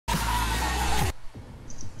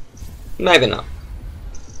Maybe not.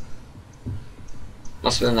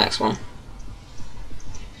 Must be the next one.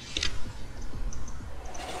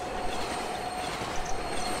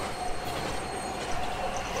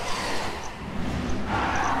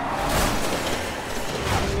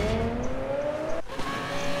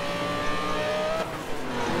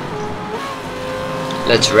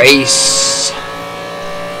 Let's race.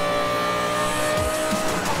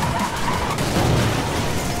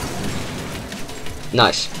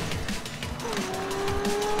 Nice.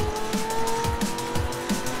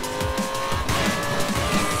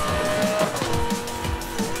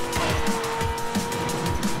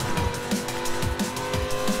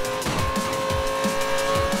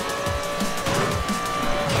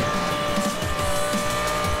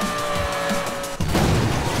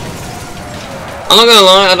 I'm not gonna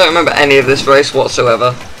lie, I don't remember any of this race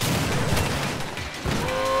whatsoever.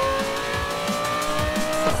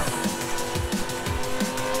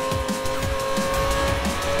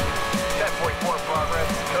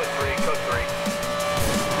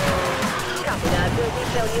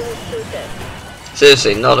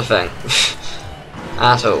 Seriously, not a thing.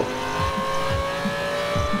 At all.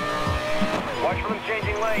 Watch for them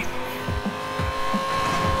changing lanes.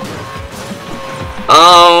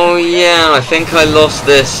 Oh yeah, I think I lost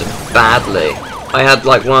this badly. I had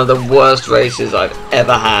like one of the worst races I've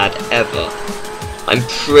ever had, ever. I'm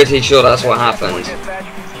pretty sure that's what happened.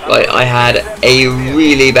 Like, I had a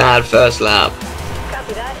really bad first lap.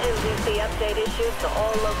 Copy that. NZC update issued to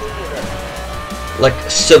all local units. Like,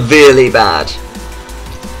 severely bad.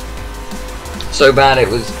 So bad it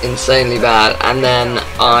was insanely bad, and then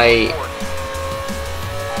I...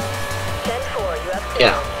 10-4, you have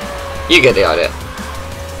yeah, you get the idea.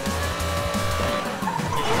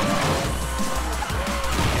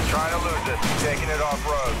 Trying to lose this, taking it off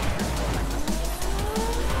road.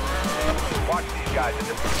 Watch these guys.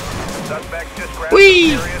 The suspect just grabbed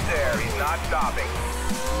Whee! some serious air. He's not stopping.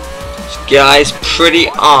 This guy's pretty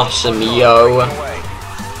awesome, yo. Away.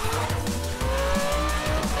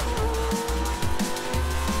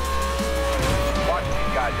 Watch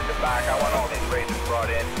these guys at the back. I want all these racers brought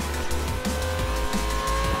in.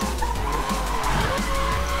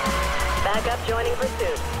 back up joining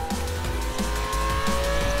pursuit.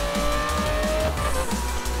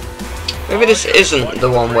 Maybe this isn't the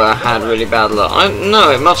one where I had really bad luck.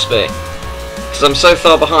 No, it must be. Because I'm so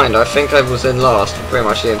far behind, I think I was in last for pretty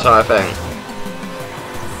much the entire thing.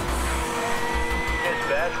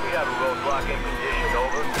 Dispatch, we have a roadblock in condition,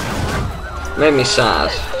 over. Made me sad.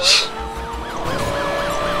 Make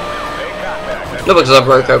contact. Not because I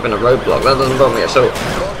broke open a roadblock, that doesn't bother me at all.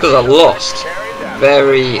 Because I lost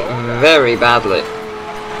very, very badly.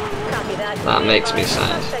 Copy that. That makes me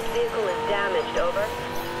sad. Suspect vehicle is damaged, over.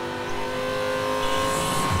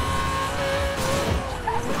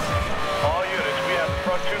 All units, we have the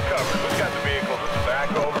front two covered. We've got the vehicles at the back,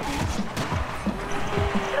 over.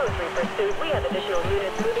 Code 3 pursuit. We have additional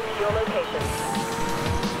units moving to your location.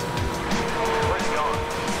 Where's he going?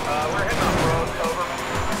 We're heading off road, over.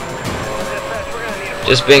 Dispatch, we're gonna need a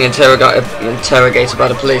Just being interrogated by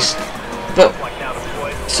the police. But, like now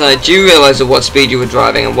deployed. so do you realise at what speed you were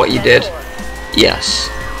driving and what you did? Yes.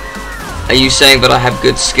 Are you saying that I have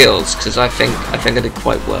good skills? Because I think I did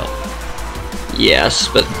quite well. Yes,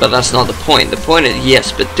 but that's not the point. The point is,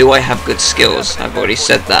 yes, but do I have good skills? I've already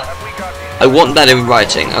said that. I want that in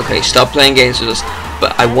writing. Okay, stop playing games with us,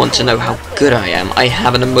 but I want to know how good I am. I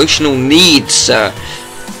have an emotional need, sir.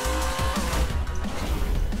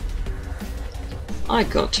 I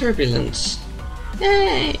got turbulence.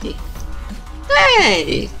 Hey!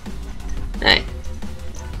 Hey! Hey.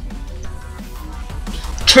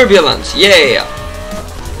 Turbulence, yeah! Yeah!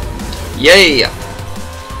 Yeah! Yeah!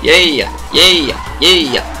 Yeah! Yeah!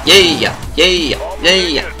 Yeah!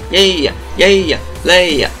 Yeah! Yeah! Yeah!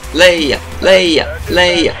 Leia! Leia! Leia!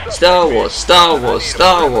 Leia! Star Wars! Star Wars!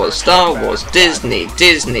 Star Wars! Star Wars! Disney!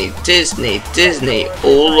 Disney! Disney! Disney!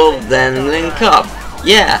 All of them link up.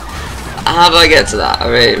 Yeah! How did I get to that? I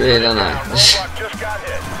really don't know. Roadblock just got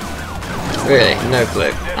hit. Really, no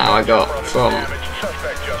clue how I got from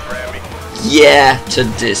Suspect just ran me. yeah to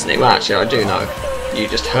Disney. Well, actually, I do know. You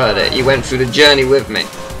just heard it. You went through the journey with me.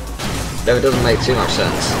 Though it doesn't make too much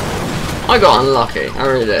sense. I got unlucky. I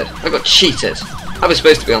really did. I got cheated. I was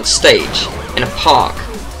supposed to be on stage in a park.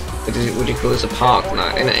 Would you call this a park? No,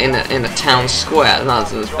 in a town square. No,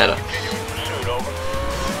 that's better. Pursuit, over.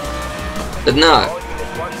 But no, All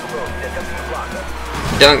units, watch the road. Get them to the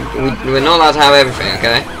block. we're not allowed to have everything.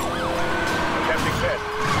 Okay. Attempting pit.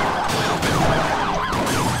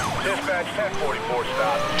 Dispatch 1044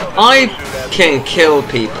 stop. Show the I pursuit as- can kill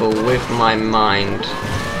people with my mind.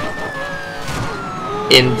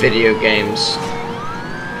 in video games.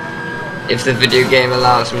 If the video game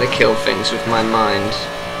allows me to kill things with my mind.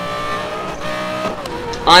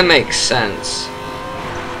 I make sense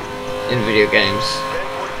in video games.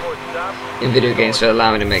 In video games that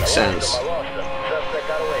allow me to make sense.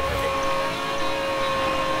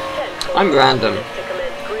 I'm random.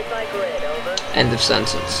 End of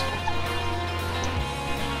sentence.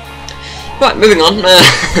 Right, moving on.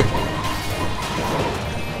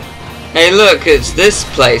 Hey look, it's this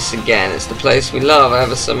place again. It's the place we love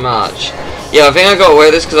ever so much. Yeah, I think I got away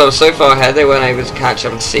with this because I was so far ahead they weren't able to catch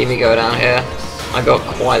up and see me go down here. I got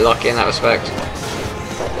quite lucky in that respect.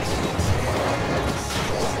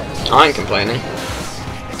 I ain't complaining.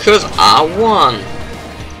 Because I won.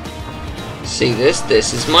 See this?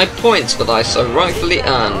 This is my points that I so rightfully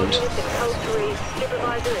earned.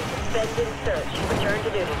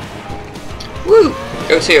 Woo!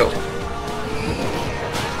 Go Teal.